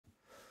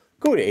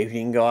Good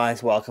evening,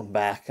 guys. Welcome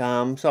back. So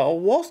I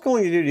was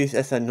going to do this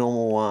as a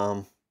normal,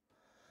 I'm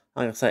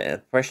gonna say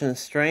impression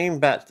stream,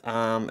 but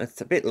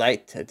it's a bit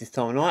late at this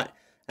time of night,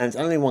 and it's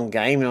only one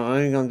game, and I'm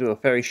only going to do a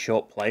very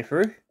short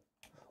playthrough,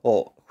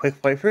 or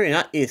quick playthrough, and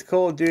that is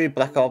Call of Duty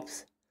Black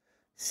Ops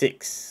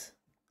 6.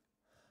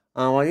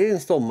 I did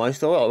install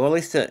most of it, or at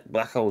least the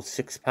Black Ops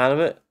 6 part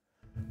of it.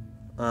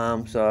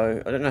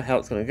 So I don't know how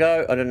it's going to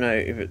go. I don't know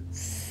if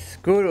it's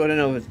good, or I don't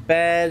know if it's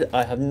bad.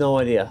 I have no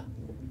idea.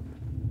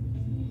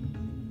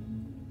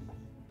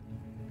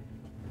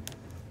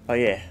 Oh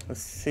yeah,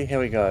 let's see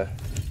how we go.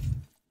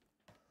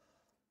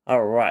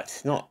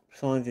 Alright, not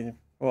signed in.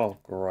 Oh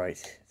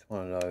great, it's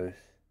one of those.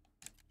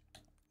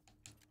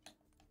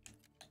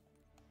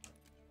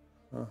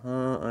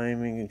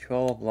 Aiming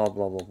control, blah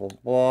blah blah blah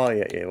blah.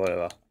 Yeah,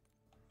 whatever.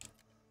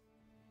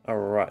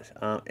 Alright,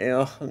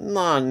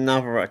 not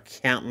another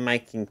account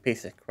making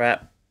piece of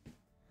crap.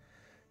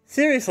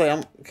 Seriously,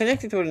 I'm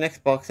connected to an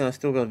Xbox and I'm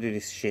still gonna do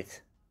this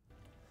shit.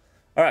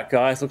 Alright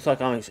guys, looks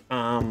like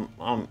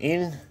I'm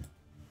in.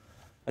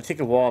 I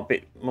took a while, a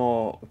bit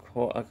more.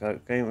 Okay,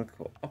 game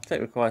update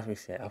requires me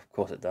set. Of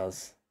course it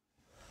does.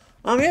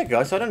 Yeah,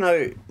 guys. So I don't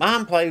know. I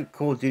haven't played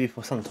Call of Duty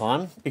for some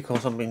time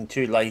because I've been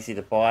too lazy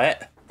to buy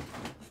it.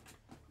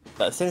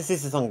 But since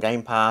this is on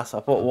Game Pass, I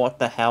thought, what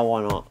the hell,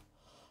 why not?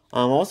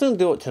 I was going to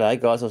do it today,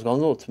 guys. I was going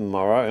to do it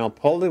tomorrow, and I'll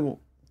probably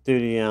do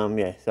the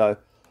yeah. So,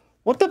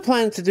 what the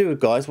plan to do,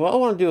 guys? What I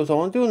want to do is I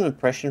want to do an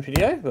impression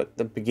video, but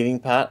the beginning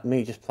part,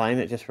 me just playing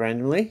it just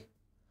randomly.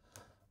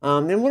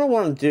 Then what I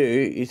want to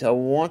do is I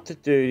want to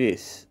do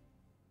this.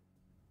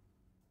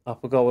 I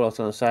forgot what I was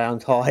going to say. I'm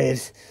tired.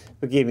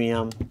 Forgive me.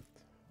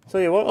 So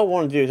yeah, what I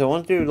want to do is I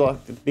want to do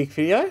like the big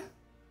video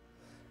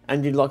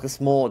and do like a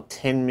small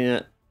 15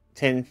 minute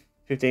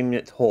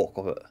talk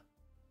of it.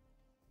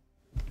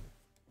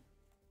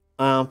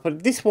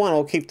 But this one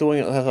I'll keep doing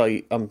it as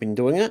I've been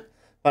doing it.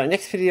 But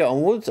next video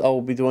onwards, I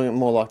will be doing it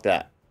more like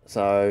that.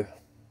 So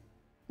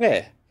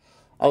yeah,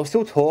 I'll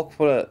still talk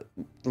for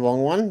the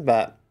long one,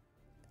 but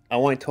I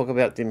won't talk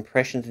about the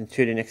impressions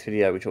until the next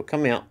video, which will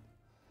come out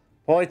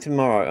probably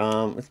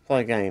tomorrow. Let's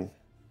play a game.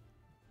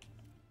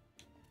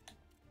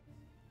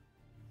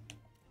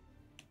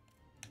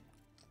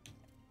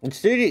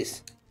 Let's do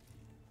this.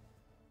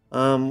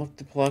 What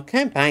to play?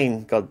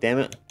 Campaign, god damn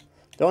it.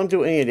 Don't want to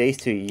do any of these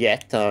two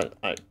yet.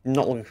 I'm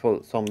not looking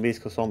for zombies,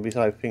 because zombies,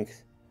 I think.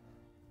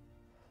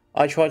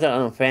 I tried that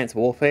on Advanced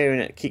Warfare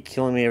and it kept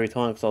killing me every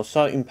time because I was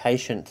so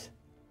impatient.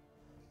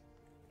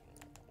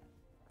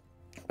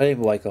 But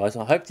anyway, guys,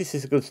 I hope this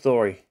is a good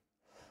story.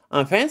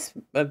 Advanced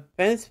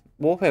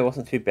Warfare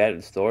wasn't too bad at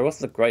the story. It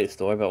wasn't the greatest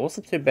story, but it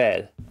wasn't too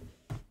bad.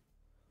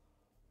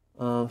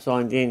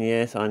 Signed in,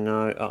 yes, I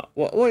know.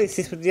 What is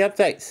this with the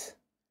updates?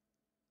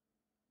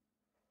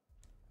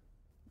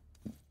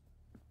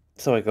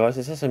 Sorry, guys,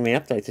 it's just so many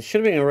updates. It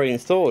should have been already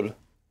installed.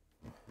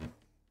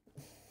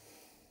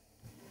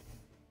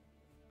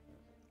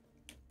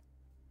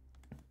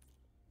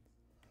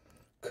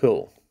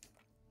 Cool.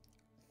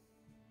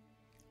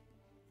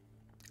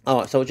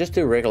 Alright, so we'll just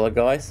do regular,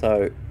 guys.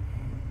 So,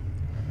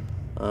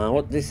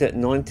 what this at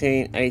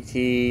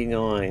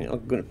 1989? Oh,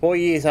 good. 4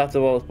 years after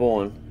I was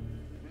born.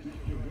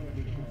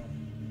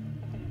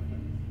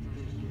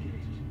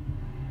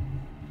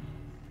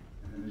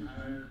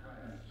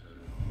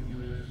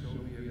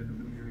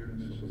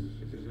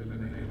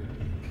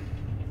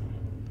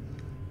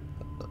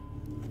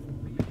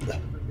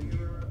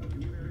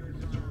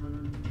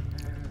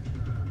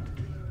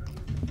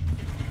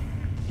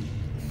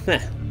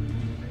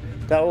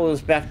 That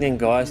was back then,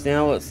 guys.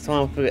 Now it's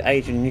time for the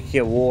age of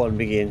nuclear war to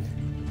begin.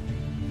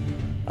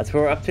 That's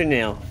where we're up to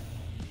now.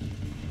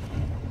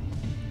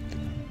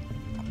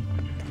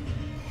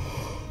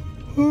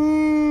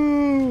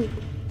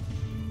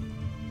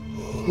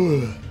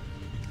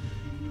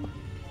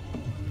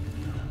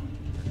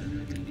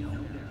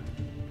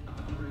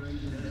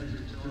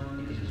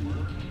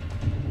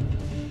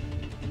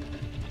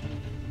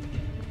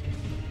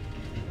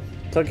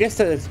 So I guess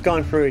that it's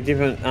gone through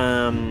different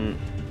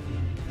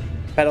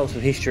battles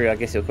of history, I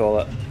guess you'll call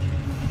it.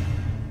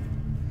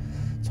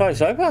 So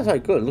far so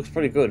good. Looks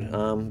pretty good.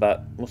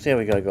 But we'll see how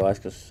we go, guys.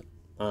 Because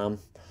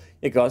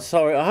yeah, guys.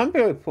 Sorry, I haven't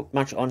really put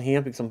much on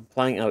here because I'm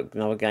playing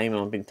another game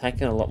and I've been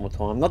taking a lot more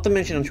time. Not to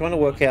mention, I'm trying to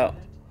work out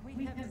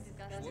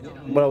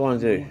what I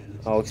want to do.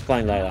 I'll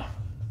explain later.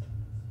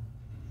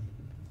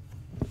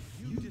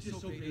 You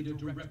disobeyed a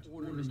direct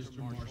order, Mr.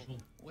 Marshall,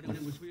 when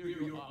it was clear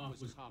your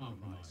office was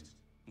compromised.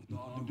 With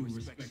all due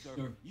respect,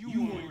 sir, you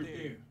weren't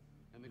there.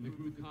 And the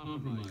group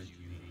compromised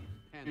you,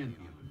 Pantheon.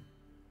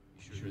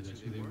 You sure that's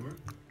who they were?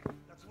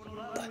 That's what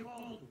I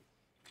called.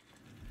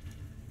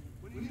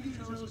 When you can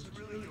tell us what's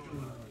really going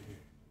on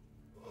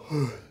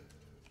here.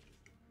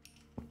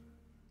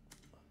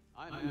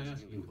 I'm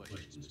asking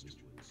questions,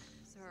 Mr. Woods.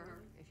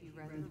 Sir, if you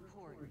read the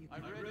report, you I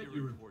read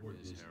your report,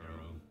 Ms.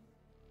 Harrow.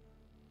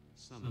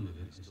 Some of it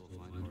I still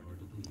find hard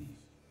to believe.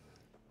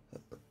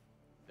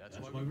 That's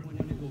why we're going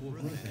to go over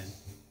it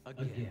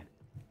again.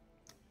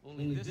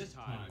 Only this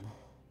time,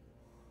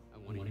 I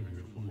want to hear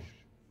it from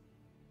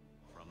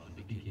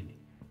the beginning.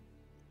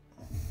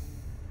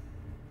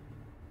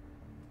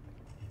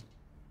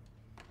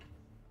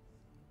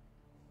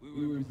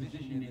 in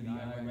position near the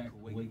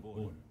Iraq-Kuwait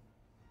border.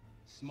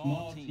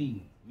 Small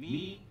team.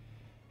 Me,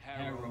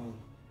 Harrow,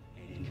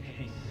 and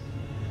Case.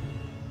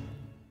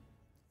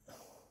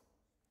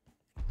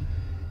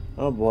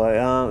 Oh boy,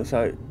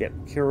 so, yep,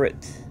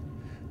 Curate.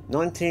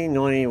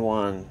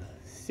 1991.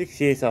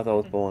 6 years after I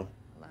was born.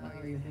 Allow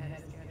you ahead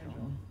of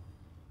schedule.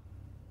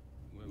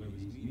 Whoever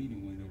he's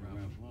meeting went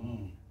around for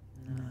long.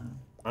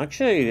 No.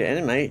 Actually, the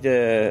anime,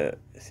 the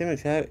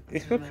cinematography,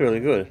 this looks really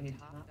good.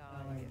 Top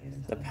dollar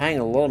is They're paying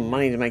a lot of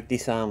money to make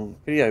this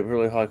video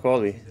really high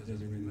quality. It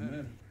doesn't really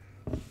matter.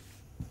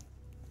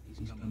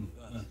 He's coming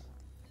with us.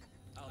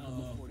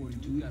 Outlaw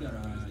 42 got our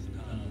eyes in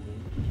Congo.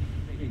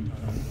 Taking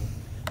Congo.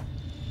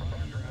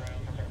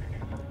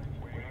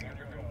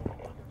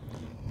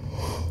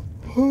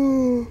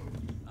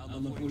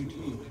 Outlaw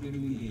 42, clearly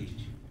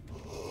engaged.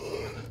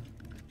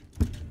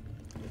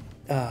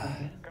 Ah.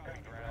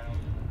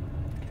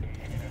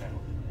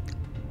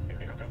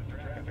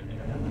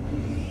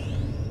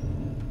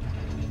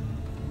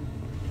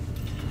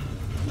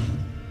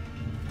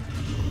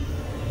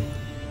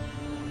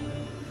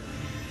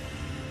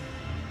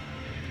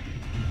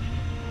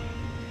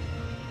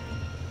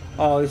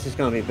 Oh, this is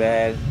gonna be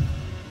bad.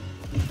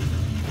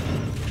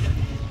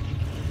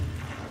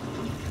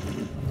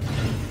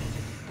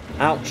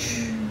 Ouch.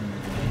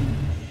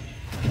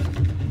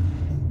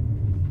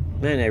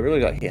 Man, they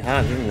really got hit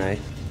hard, didn't they?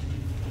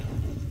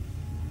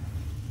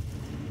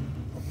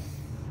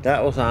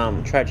 That was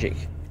tragic.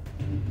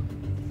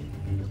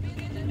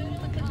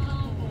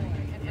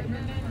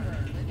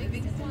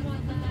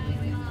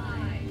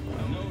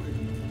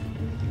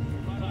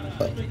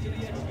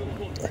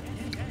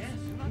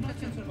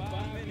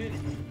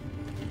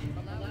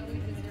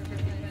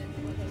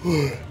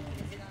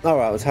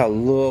 Alright, let's have a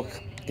look.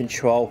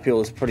 Control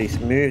feels pretty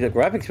smooth. The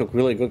graphics look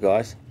really good,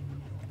 guys.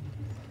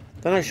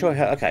 Don't know sure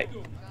how. Okay.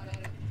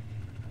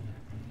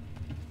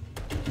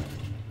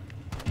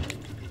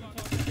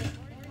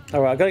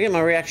 Alright, I gotta get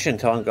my reaction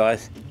time,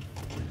 guys.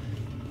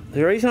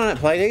 The reason I don't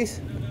play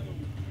these,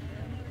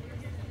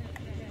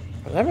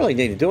 I don't really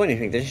need to do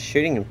anything, they're just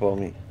shooting them for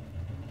me.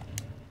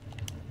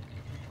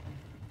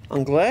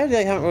 I'm glad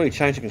they haven't really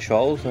changed the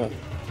controls.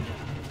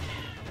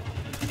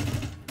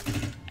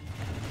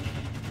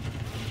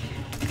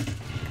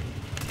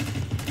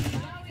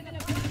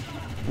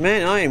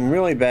 Man, I am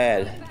really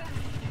bad.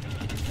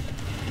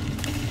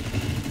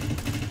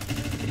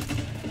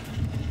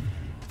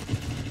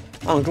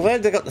 I'm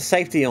glad they got the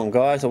safety on,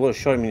 guys. I would have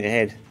shot him in the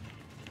head.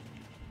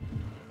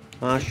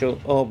 Marshall,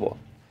 oh boy.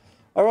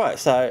 Alright,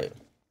 so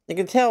you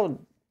can tell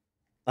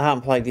I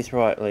haven't played this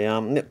rightly.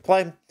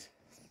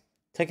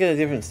 Take it a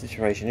different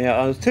situation. Yeah,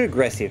 I was too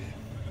aggressive.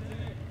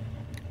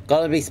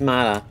 Gotta be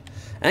smarter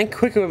and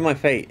quicker with my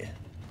feet.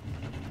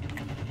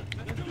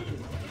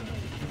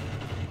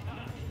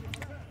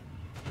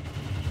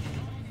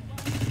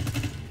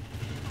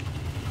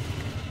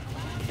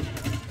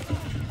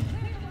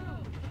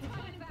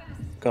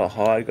 Gotta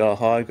hide, gotta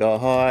hide, gotta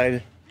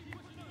hide.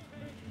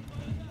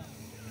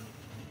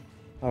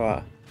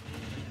 Alright.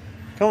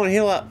 Come on,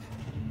 heal up.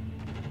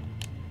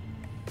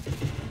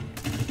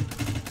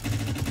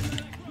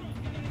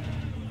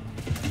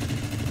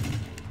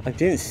 I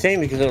didn't see him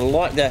because of the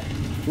light. The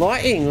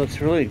lighting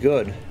looks really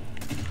good.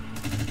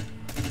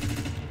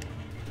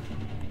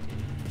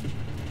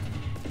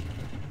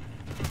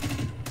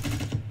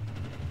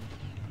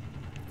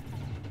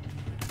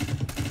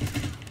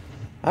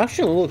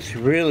 Actually looks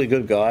really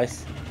good,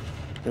 guys.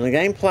 And the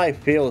gameplay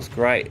feels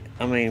great.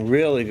 I mean,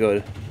 really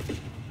good.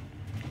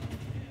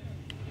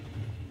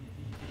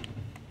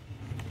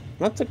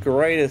 Not the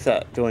greatest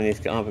at doing these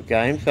type of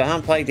games, but I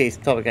haven't played these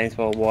type of games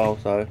for a while,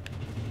 so...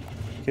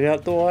 Get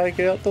out the way,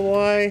 get out the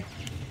way!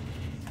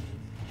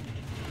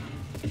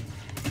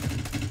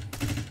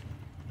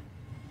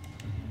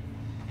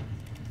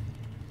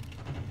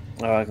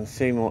 Oh, I can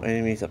see more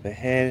enemies up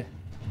ahead.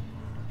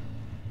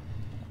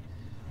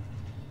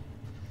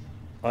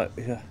 Oh,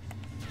 yeah.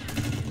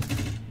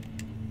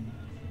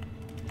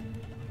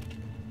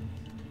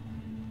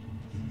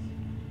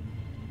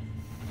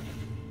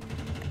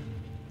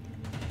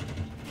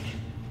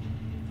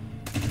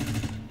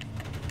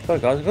 Sorry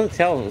guys, I couldn't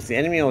tell if it was the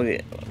enemy or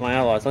my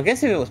allies. I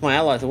guess if it was my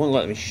allies, it wouldn't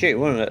let me shoot,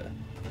 wouldn't it?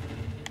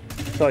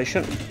 So I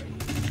shouldn't.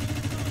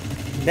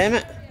 Damn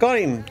it! Got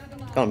him!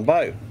 Got them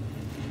both.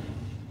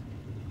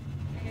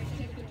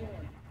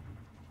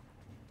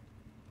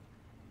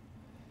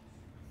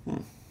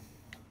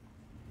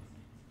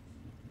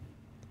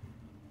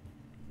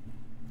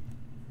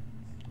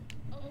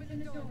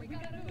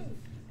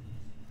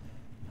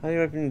 How do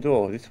you open the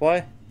door? This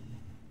way?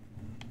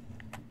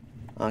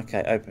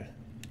 Okay, open.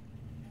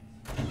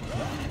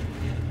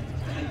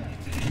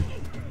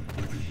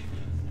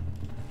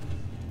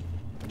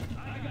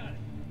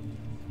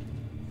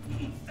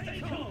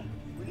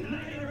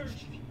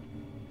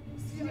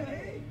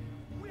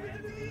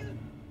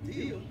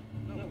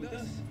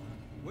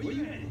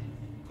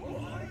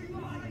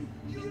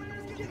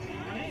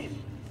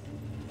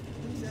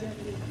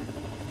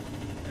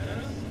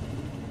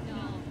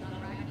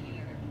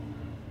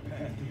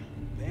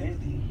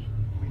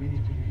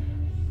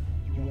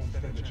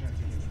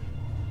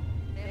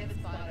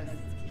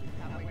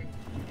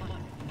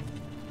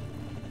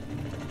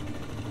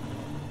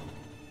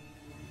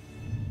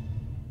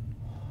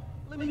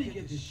 Let me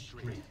get this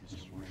straight,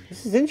 Mr. Marshall.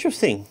 This is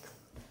interesting.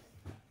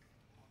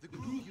 The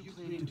group you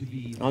claim to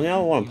be I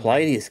now want to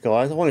play this,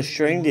 guys. I want to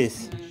stream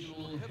this.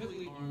 international,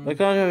 heavily armed, I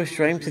got no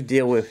stream to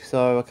deal with,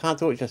 so I can't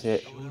do it just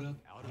yet. showed up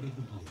out of the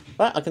blue.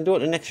 But I can do it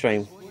the next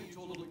stream. You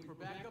told them to look for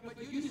backup, but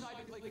you decided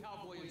to play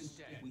cowboy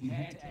instead. We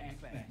had to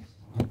act fast.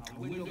 Our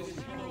window is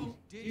closed.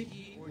 Did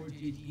he or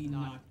did he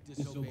not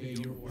disobey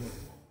your order?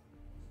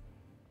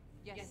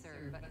 Yes,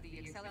 sir, but the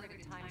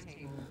accelerated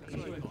timetable. That's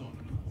what I thought.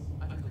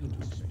 I've come to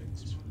expect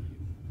this from you.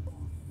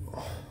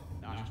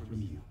 Not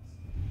from you.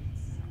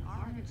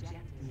 Our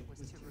objective was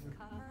to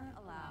recover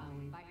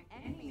Alawi by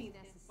any means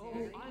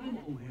necessary. Oh, I'm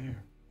aware.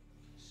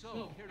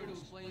 So, care to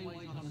explain why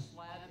he's on a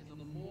slab in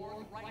the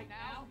morgue right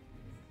now?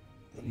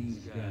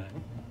 He's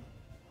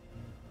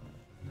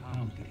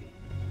complicated.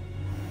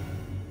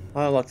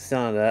 I like the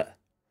sound of that.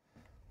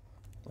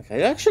 Okay,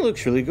 it actually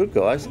looks really good,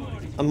 guys.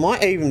 I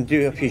might even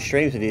do a few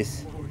streams of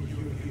this.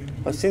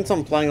 But since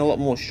I'm playing a lot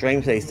more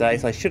streams these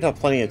days, I should have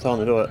plenty of time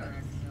to do it.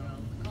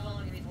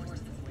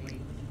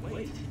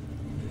 Wait.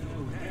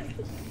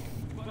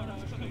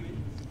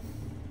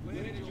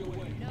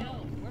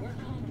 No, we're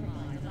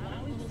compromised.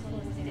 Alawi will slow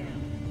us down.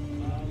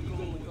 You're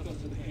going with us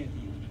to the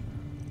Pantheon.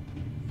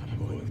 I'm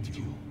going with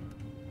you.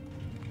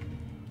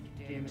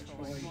 Damn it,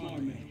 Troy.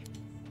 Smart man.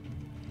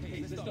 Hey,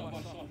 let's start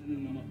by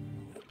softening them up.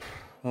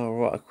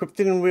 Alright, equipped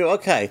in wheel.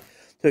 Okay.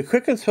 To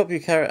equip and swap your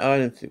carry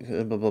items,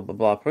 blah blah blah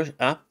blah. Push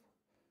up.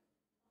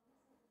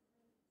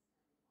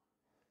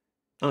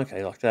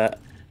 Okay, like that.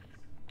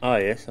 Oh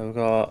yeah, so we've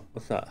got,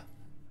 what's that?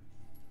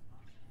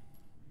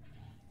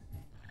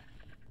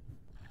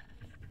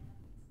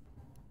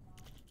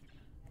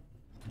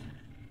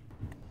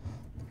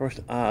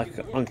 First, oh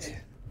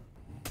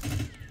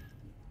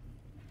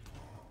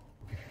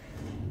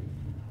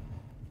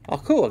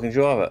cool, I can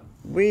drive it.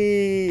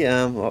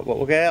 What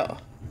we'll get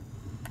out?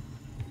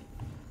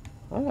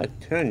 How do I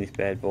turn this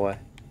bad boy?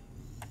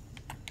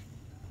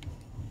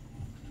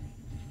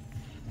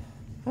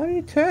 How do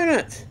you turn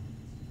it?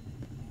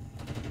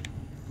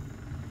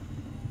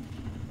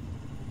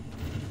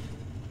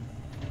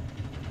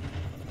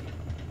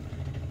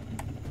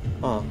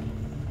 Huh.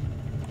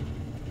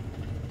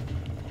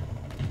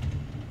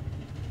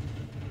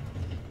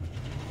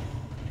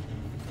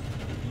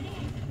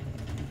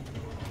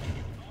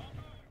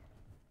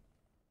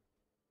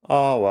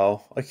 Oh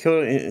well, I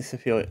killed it in its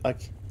field. They're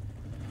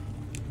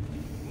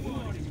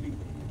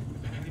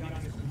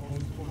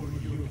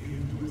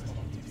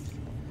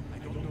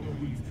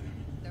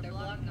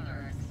blocking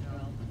our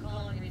exfil.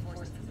 Calling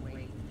reinforcements.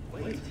 Wait.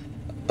 No, we're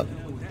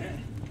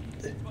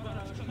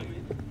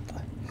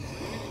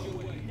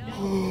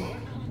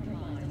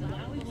compromised.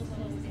 Alawi will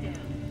slow us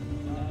down.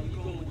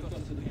 You're going with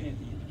us to the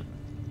Pantheon.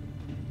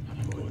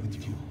 I'm going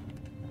with you.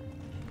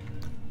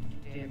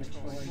 Damn it,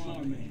 Troy.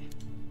 Smart man.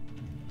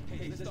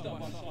 Hey, let's start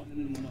by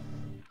softening them up.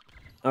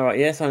 Alright,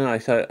 yes I know.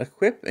 So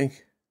equip and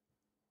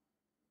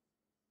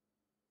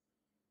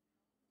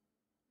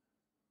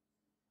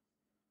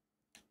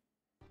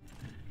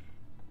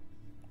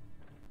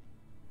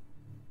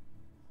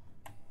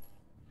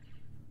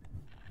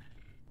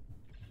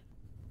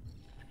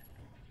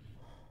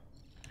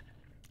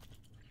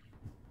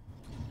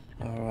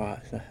alright,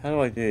 so how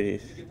do I do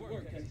this?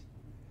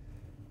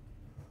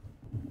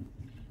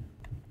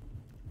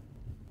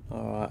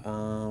 Alright,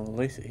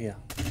 release it here.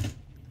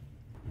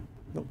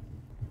 Nope.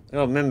 I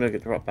gotta remember to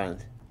get the right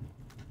balance.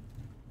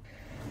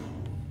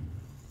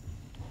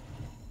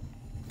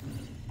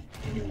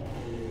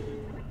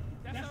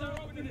 That's not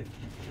opening it.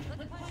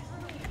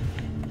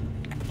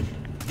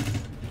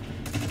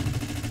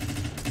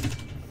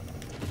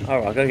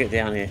 Alright, I gotta get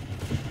down here.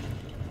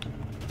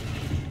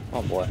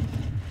 Oh boy.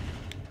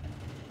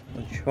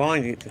 I'm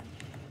trying to get to...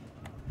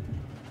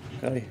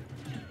 Okay.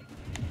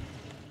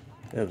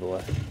 Oh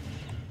boy.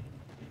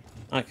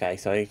 Okay,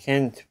 so you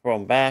can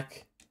from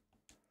back.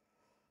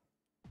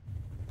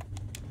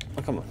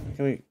 Oh, come on.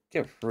 Can we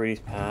get through this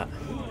part?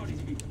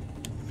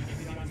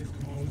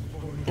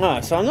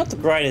 Alright, so I'm not the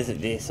greatest at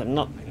this. I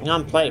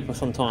haven't played it for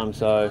some time,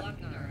 so...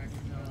 Blocking our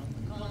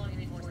exfil. Calling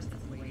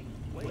reinforcements.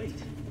 Wait.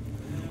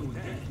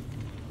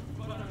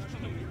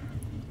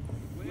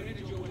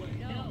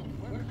 No,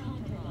 we're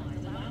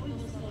compromised. Alawi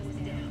will slow us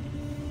down.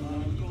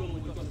 You're going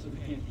with us to the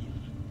Pantheon.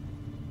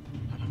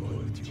 I'm going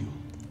with you.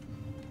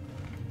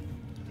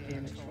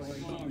 Damn it, Troy.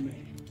 Smart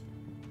man.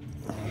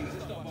 Hey,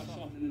 let's start by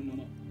softening them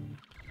up.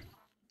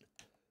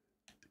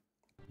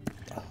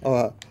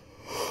 Alright.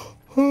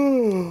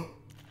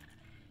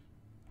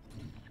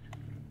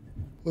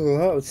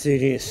 Alright, let's see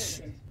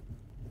this.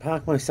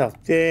 Park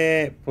myself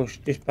there, push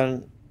this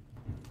button.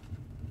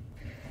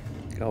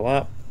 Go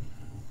up.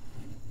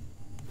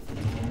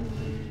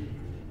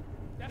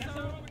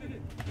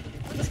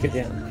 Let's get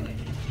down.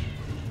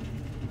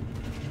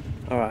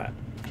 Alright.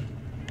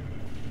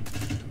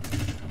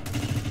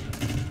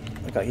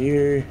 I got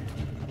you.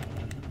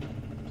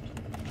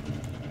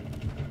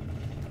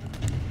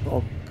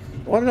 Oh,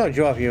 why did I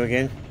drive you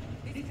again?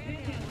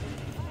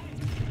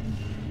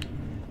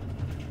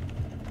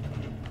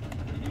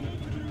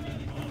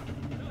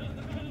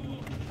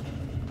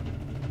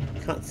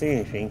 Can't see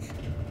anything.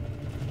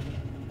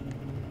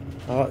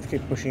 Alright, let's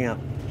keep pushing up.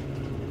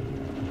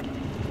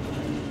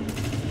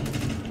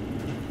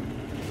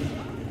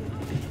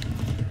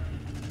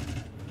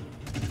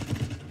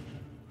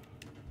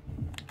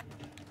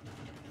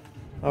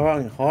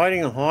 Alright, I'm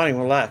hiding,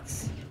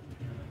 relax.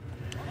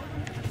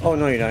 Oh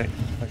no you don't.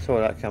 I saw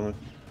that coming.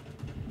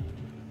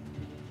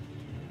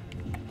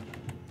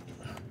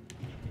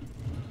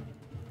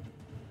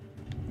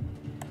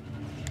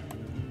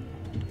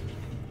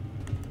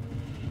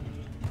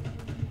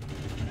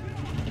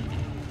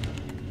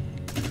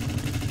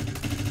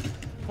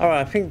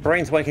 Alright, I think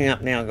Brain's waking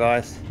up now,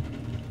 guys.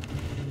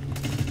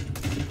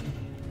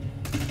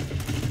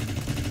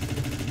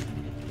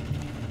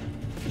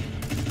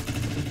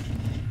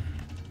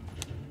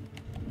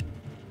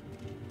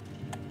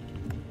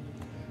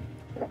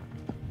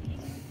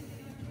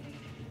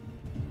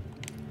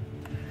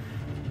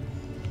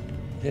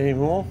 Any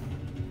more?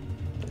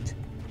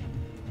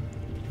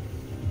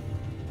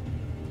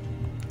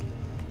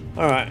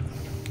 Alright.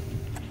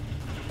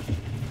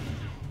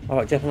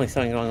 Alright, definitely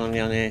something going on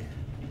down there.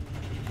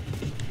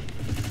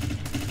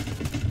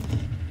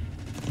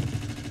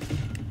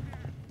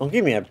 Oh,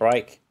 give me a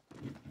break.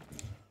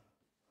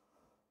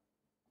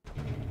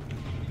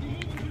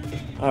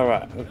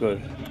 Alright, we're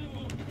good.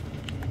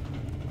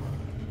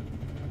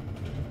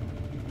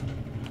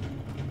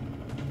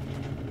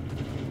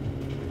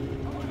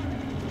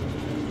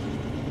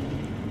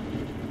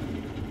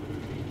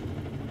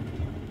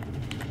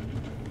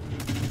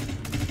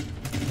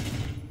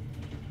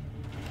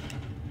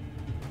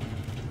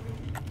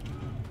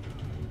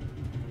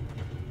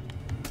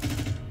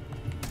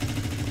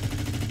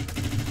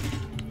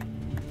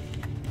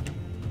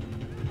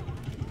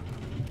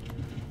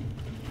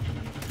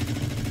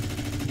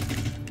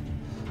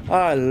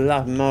 I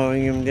love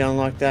mowing him down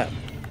like that.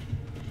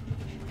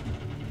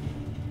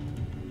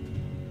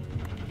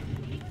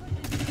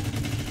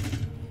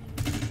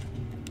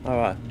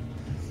 Alright.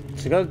 So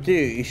what you gotta do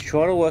is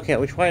try to work out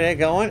which way they're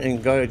going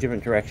and go a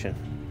different direction.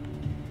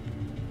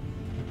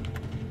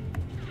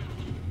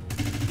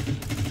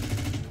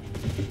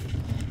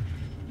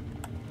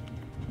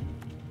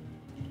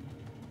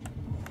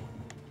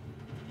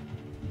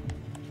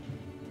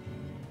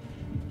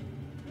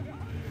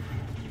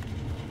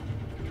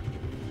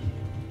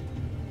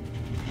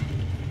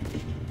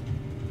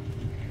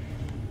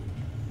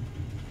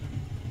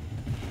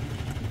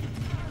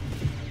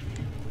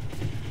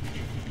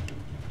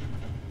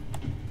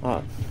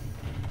 Alright.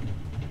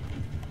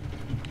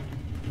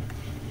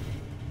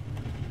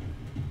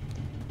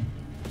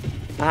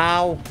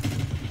 Ow!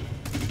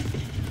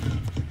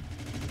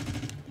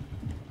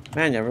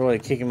 Man, you're really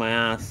kicking my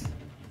ass.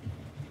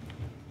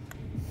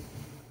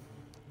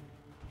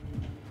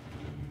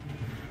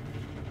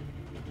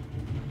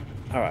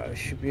 Alright, it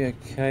should be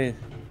okay.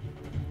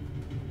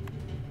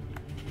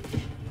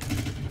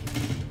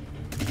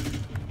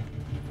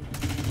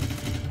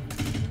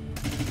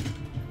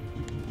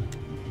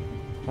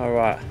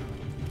 Alright.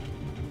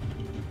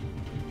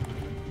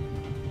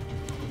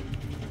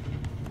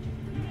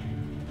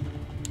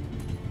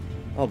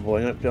 Oh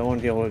boy, no, don't want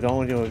to deal with it, don't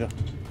want to deal with it.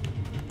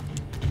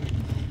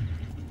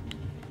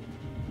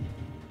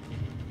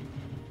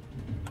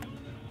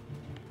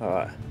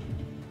 Alright.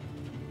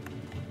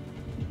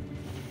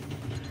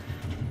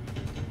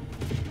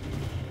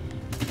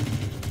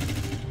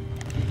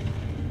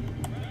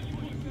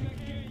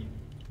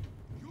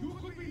 You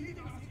could be leading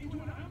us into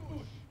an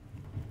ambush.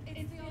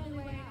 It's the only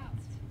way out.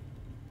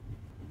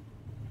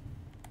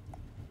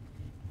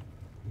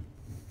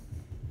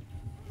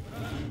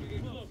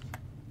 Get close.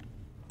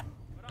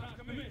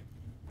 Come in.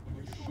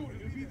 We're sure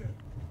he'll be there.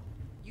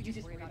 You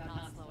just worry about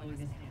not slowing us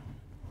down.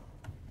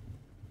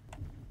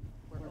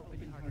 We're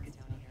open targets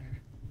down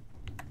here.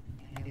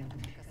 And they'll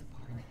pick us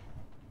apart.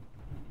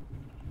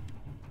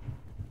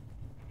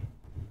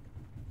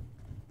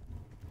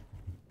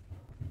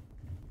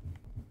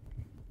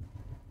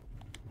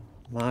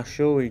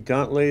 Marshall, we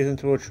don't lead us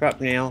into a trap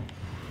now.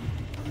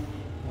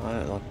 I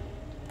don't like.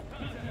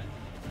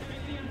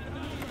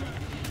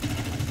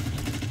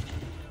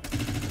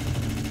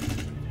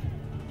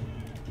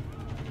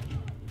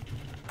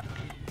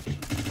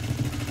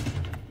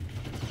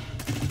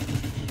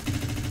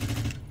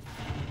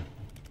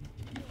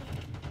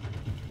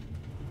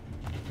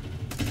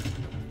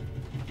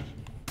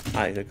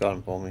 Ah, he's got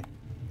him for me.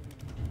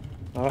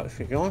 Alright, let's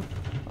get going.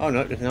 Oh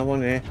no, there's another one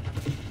there.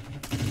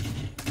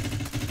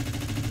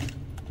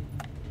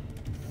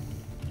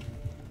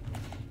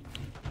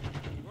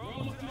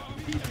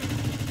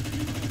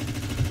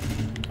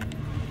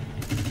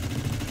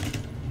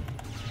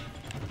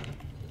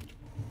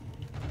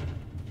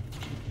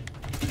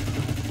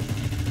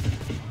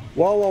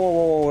 Whoa, whoa, whoa,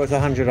 whoa, there's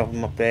 100 of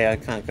them up there. I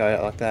can't go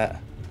out like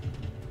that.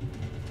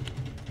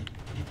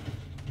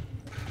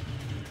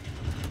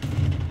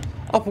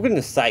 Oh, for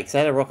goodness sakes, they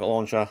had a rocket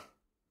launcher.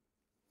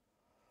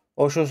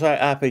 Or should I say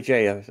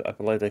RPG, I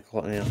believe they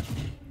call it now.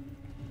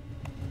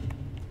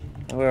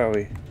 Oh, where are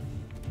we?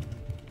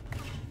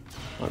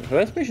 Well, the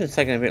first mission's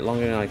taking a bit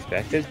longer than I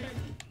expected.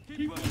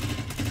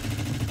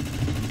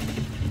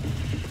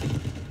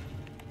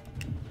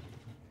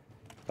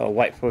 Gotta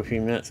wait for a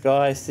few minutes,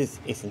 guys. This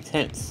is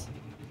intense.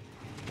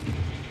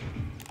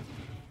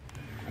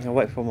 I'm gonna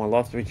wait for my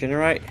life to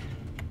regenerate.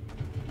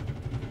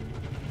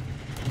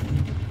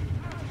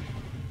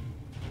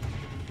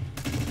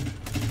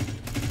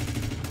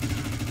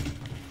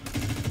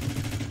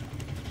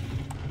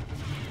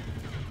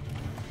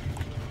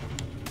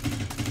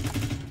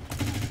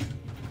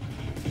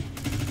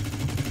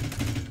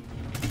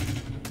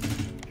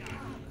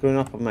 Good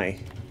enough for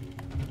me.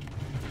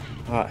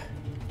 Alright.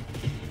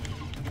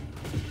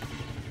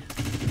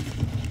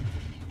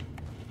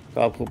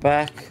 Gotta pull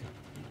back.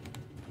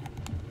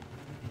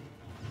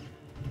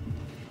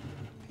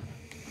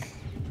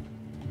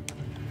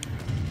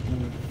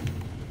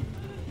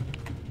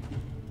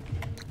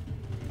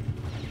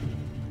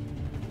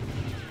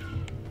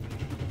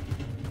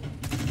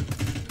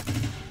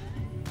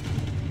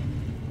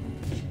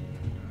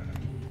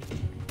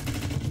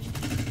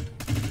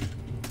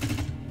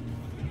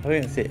 I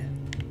think that's it.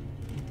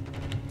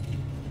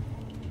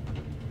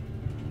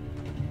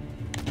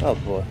 Oh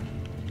boy.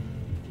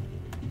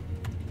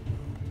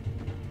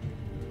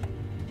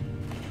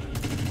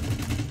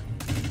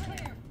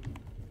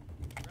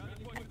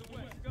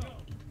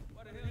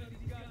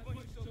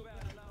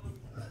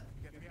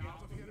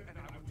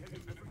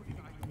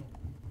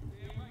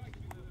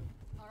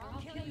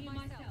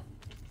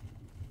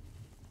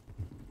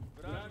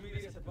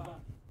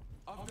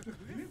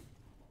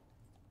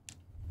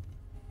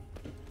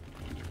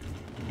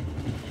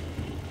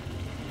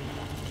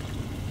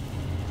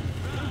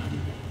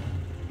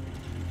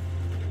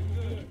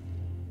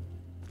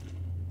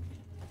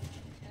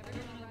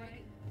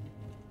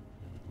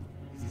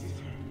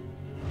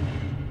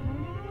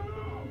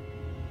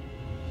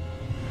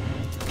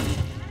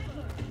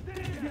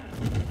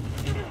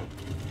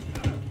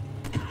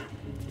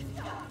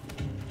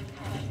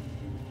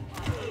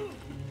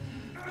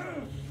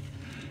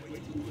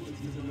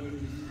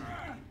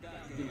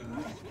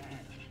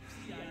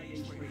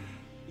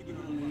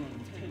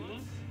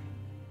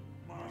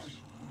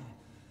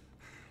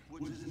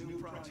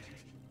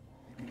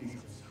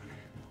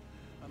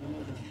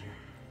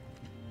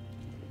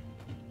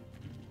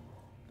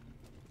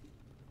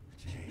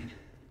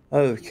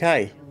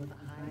 Okay.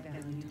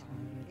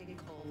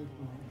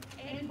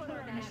 And put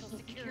our national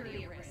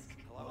security at risk.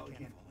 Hello,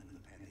 can't fall into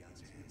the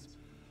Pantheon's hands.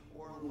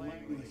 Or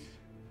language.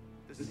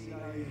 The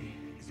CIA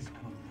is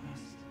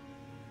compromised.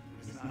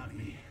 It's not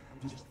me.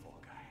 I'm just a fall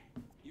guy.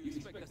 You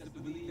expect us to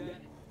believe that?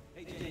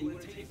 Hey, Jane, you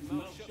wanna take your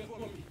mouth shut for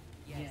me?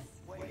 Yes.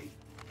 Wait.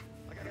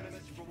 I got a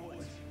message from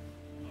Woods.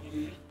 Oh,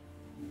 yeah?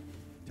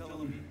 Tell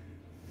him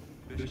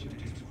Bishop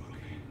takes Rook.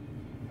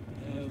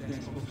 How's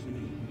that supposed to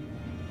mean?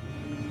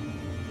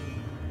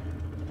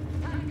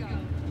 Time to go.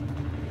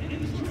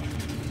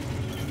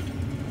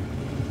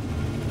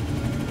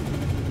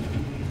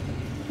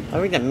 I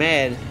think they're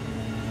mad. You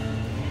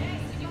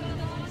got the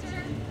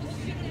launcher? We'll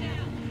shoot it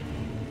out.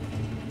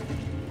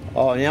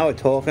 Oh, now we're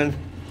talking.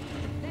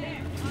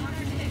 There, on our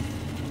six.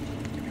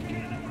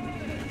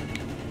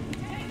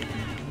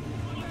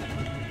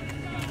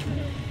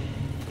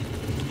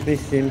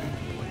 Missed him.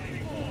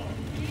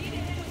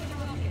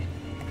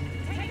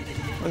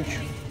 Punch.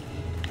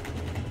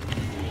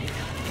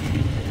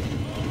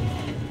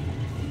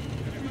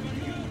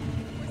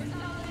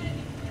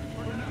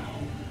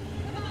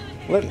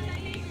 Let.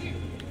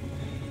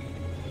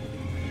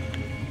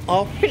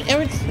 Oh,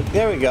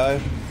 there we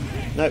go.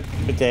 Nope,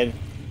 we're dead.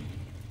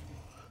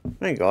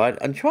 My God,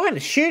 I'm trying to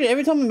shoot it.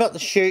 Every time I'm about to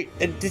shoot,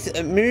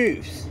 it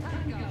moves.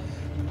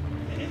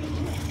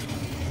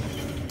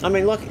 I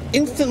mean, like,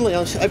 instantly,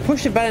 I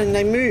push the button and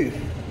they move.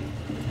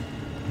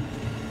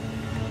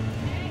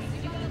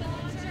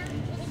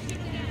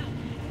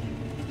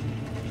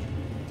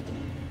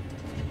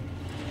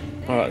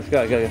 Alright, let's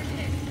go.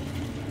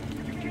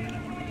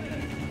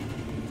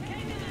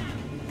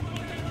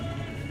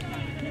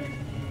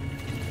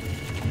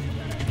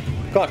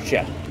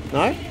 Gotcha. No?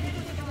 How did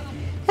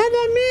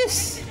I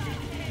miss?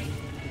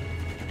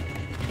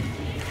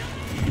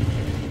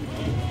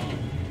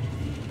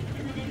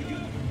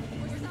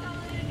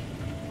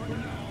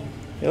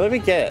 Yeah, let me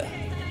get it.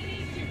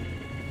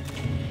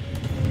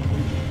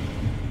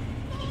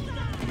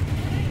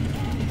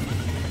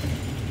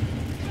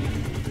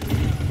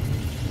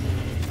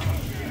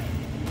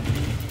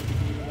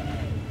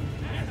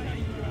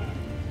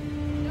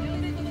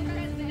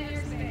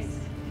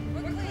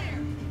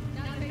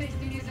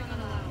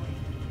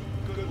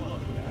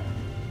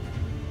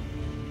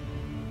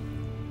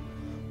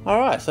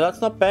 Alright, so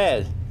that's not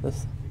bad.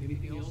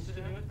 Anything else to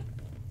add?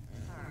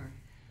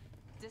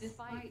 Sir,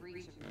 despite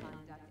breach of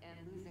conduct and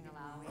losing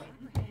allowing,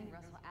 apprehending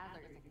Russell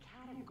Adler is a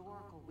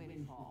categorical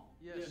windfall.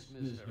 Yes,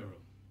 Ms. Harrow.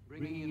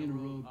 Bringing in a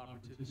rogue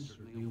operative is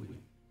certainly a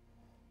win.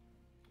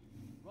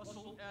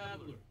 Russell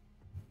Adler,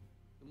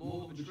 the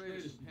mole who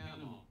betrayed us in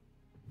Panama.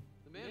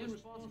 The man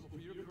responsible for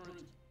your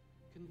current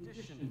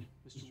condition,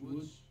 Mr.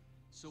 Woods.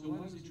 So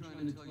why was he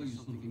trying to tell you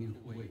something in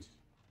Kuwait?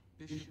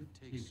 Bishop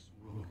takes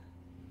Rook.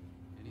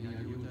 Any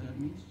idea what that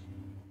means?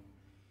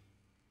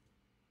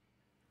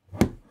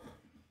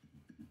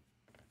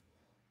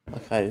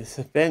 Okay, this is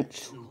a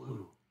bench. No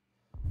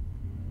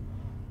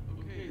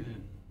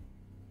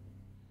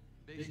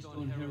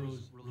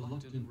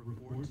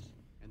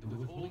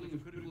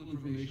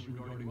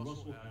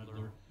Russell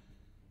Adler,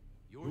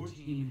 your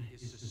team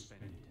is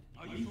suspended.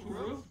 Are you for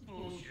real?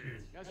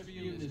 Bullshit. As for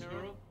you, Miss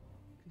Harrow,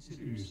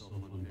 consider yourself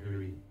on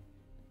very,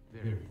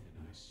 very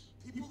thin ice.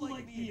 People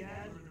like me,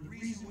 Adler, are the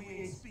reason we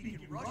ain't speaking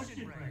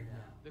Russian right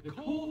now. The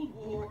Cold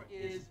War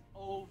is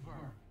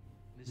over,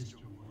 Mr.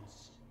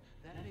 Woods.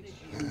 That makes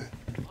you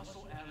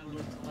Russell Adler,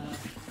 the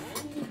last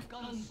lone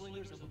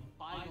gunslingers of a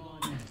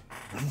bygone era.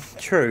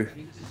 True.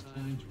 Take this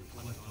time to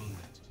reflect on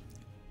that.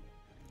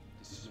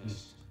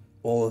 Dismissed.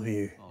 All of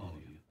you. All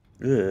of you.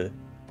 Ugh.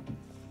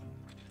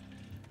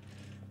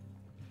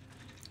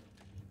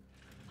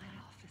 My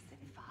office at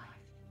 5.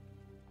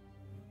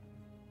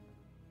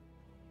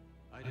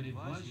 I'd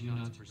advise you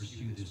not to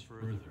pursue this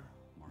further,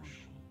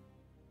 Marshal.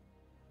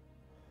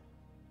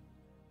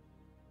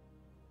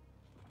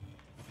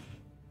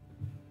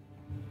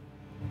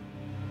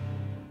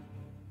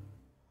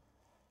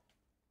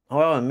 Oh,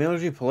 well, the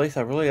military police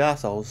are really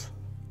assholes.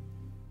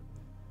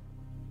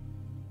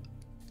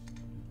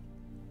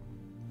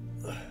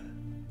 You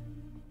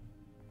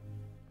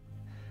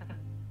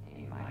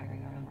might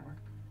bring your homework.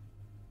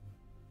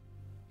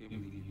 Can't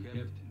believe you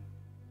kept him.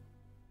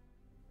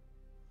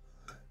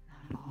 Not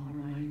all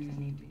reminders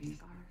need to be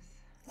scars.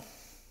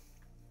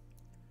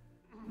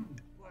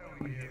 Why are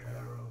we here,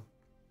 Harrow?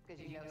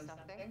 Did you know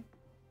something?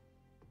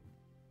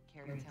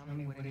 Care to tell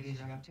me what it is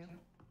you're up to?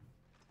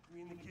 Me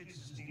and the kids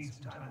just need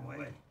some time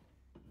away.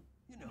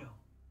 You know,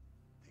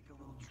 take a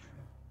little trip.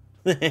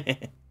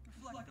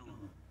 Reflect a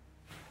little.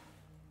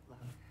 Look,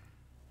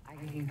 I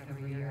can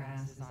cover your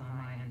asses on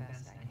my end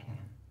best I can.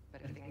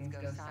 But if things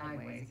go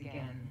sideways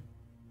again,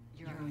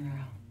 you're on your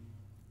own.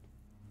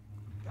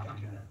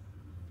 Gotcha.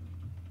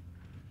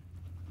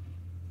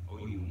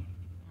 Oh, you.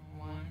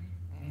 One,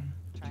 yeah,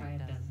 try a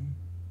dozen.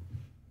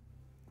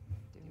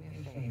 Do me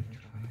a favor,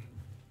 Troy.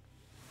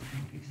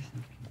 Do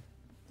something.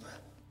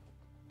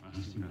 I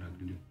see what I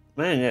can do.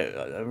 Man,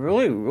 yeah,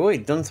 really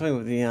done something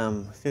with the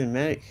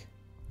cinematic.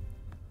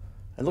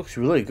 It looks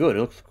really good. It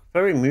looks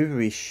very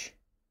movie-ish.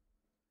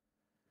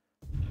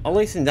 At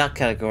least in that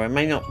category.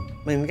 The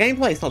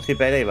gameplay is not too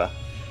bad either.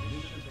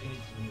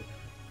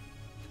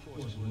 Of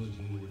course, Woods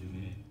knew what it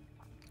meant.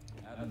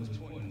 Adler was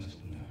pointing us to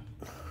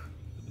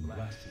the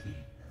blasphemy.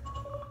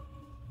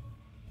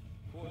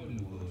 According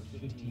to Woods,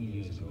 15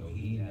 years ago,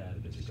 he and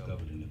Adler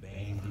discovered an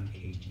abandoned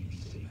KGB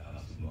safe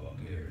house in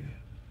Bulgaria.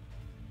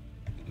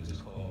 It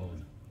was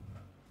called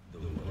The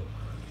Rook.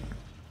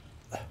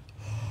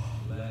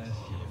 Last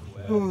year,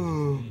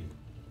 Woods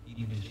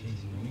he'd been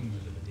chasing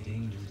rumors of a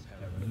dangerous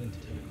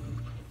paramilitary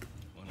group,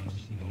 one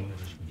which he knows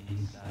from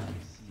inside the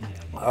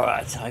CIA.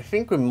 Alright, I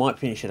think we might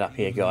finish it up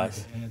here,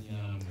 guys.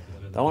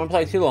 Don't want to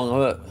play too long.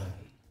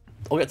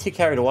 I'll get too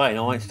carried away and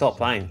I won't stop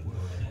playing.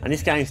 And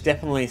this game's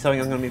definitely something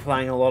I'm going to be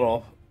playing a lot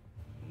of.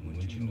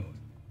 Wouldn't you know it?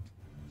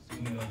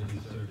 Soon after the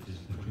surface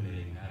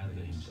incriminating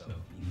Adler himself,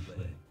 he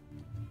fled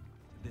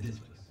to this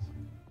place.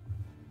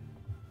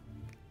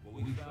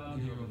 What we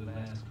found here over the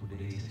last couple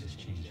days has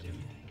changed everything.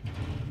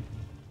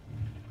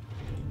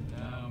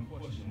 Now I'm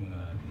questioning what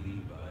I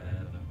believe about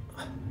Adler,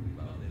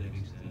 about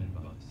Livingston,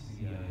 about the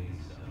CIA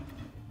itself.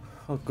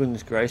 Oh,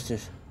 goodness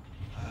gracious.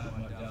 I have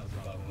my doubts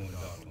about going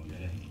dark one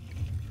day.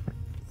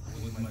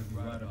 Woods might be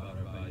right about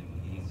her body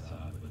on the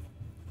inside, but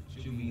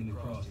she'll be in the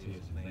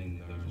crosshairs of laying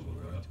the earth what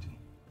we're up to.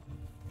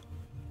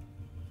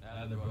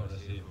 Adler brought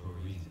us here for a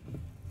reason.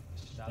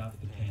 To stop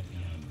the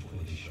Pantheon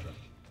before they struck.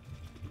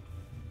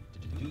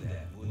 To do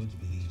that, Woods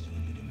believes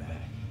we'll get him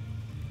back.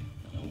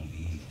 It won't be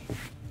easy.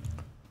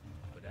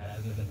 But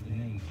Adler let the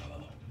name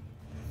follow.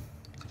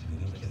 It's a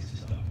good place to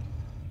start.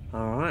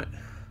 Alright.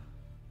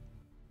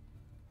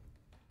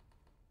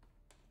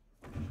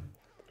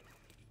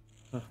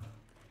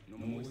 No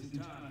more wasting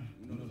time.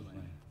 You know the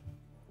plan.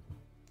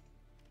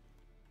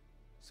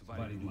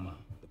 Savali Duma,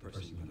 the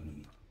person you're gonna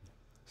meet.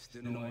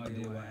 Still no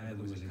idea why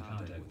Adler was in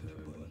contact with her,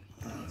 but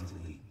it's a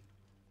lead.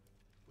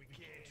 We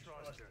can't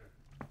trust her.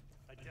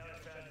 I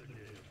doubt Adler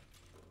did.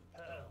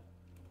 Hell,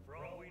 for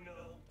all we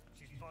know,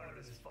 she's part of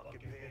this fucking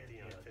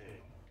Pantheon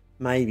thing.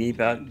 Maybe,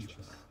 but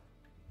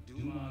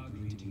Duma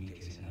agreed to meet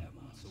Case and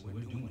Avalon, so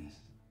we're doing this.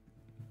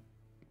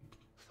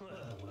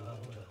 Well.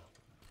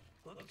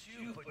 Look at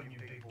you putting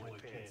your big boy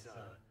pants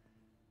on.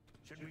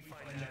 Shouldn't we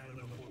find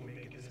Adler before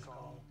making this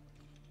call?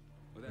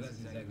 Well, that's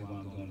exactly why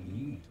I'm going to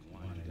you to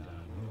wind it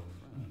down your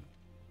friend.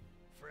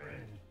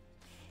 Friend.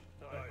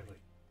 Hardly.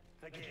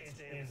 I can't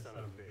stand the son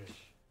of a bitch.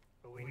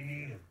 But we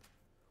need him.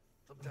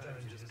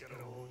 Sometimes you just gotta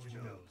hold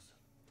your nose.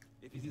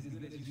 If he's as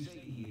good as you say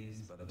he is,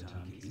 by the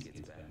time Case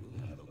gets back, we'll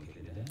have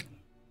located Adler.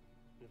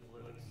 If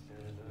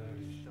Livingston and I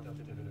shoved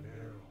him in a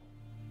barrel.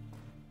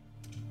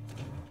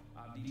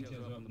 Our details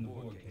are up in the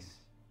board Case.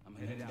 I'm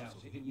headed out, so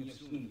hit me up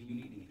soon if you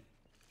need anything.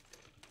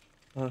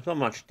 there's not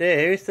much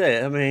there, is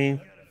there? I mean, I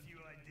got a few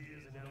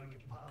ideas on how we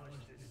can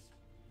polish this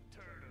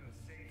turd of a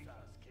safe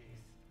house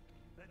case.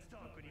 Let's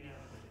talk when you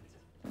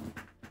have a minute.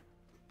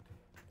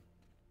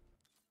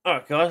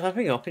 alright guys, I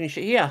think I'll finish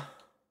it here.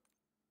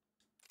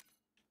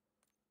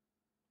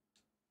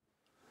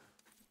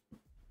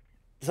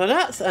 So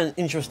that's an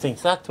interesting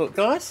start to it,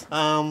 guys.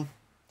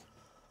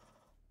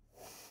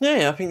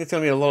 yeah, I think there's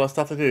going to be a lot of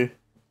stuff to do.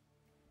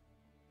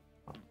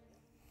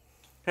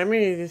 How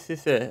many is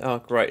this there? Oh,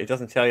 great. It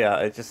doesn't tell you.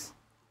 It just...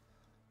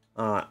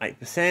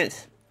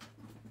 8%.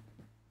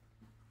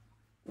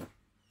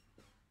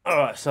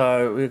 Alright,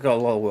 so we've got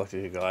a lot of work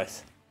to do,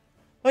 guys.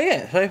 Oh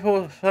yeah, so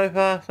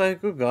far, so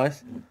good,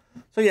 guys.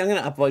 So yeah, I'm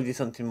going to upload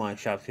this onto my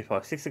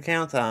Sharp256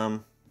 account.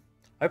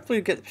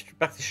 Hopefully get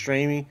back to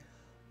streaming.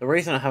 The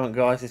reason I haven't,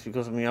 guys, is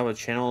because of my other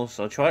channels.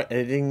 I tried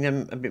editing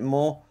them a bit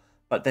more,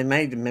 but they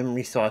made the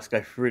memory size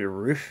go through the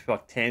roof,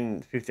 like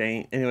 10,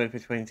 15, anywhere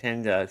between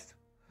 10 to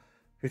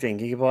 15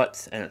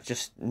 gigabytes, and it's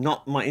just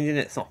not, my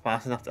internet's not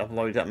fast enough to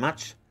upload that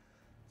much.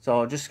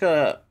 So I just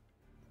gotta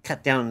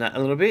cut down on that a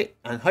little bit,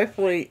 and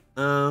hopefully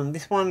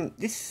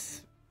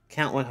this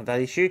count won't have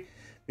that issue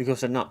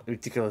because they're not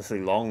ridiculously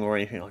long or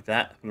anything like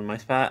that for the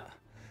most part,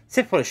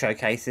 except for the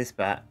showcases.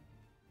 But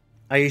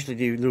I usually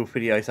do little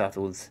videos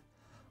afterwards.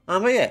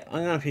 But yeah,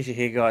 I'm gonna finish it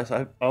here, guys.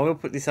 I will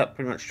put this up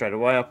pretty much straight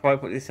away. I'll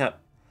probably put this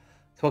up,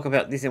 talk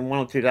about this in 1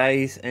 or 2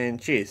 days, and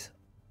cheers.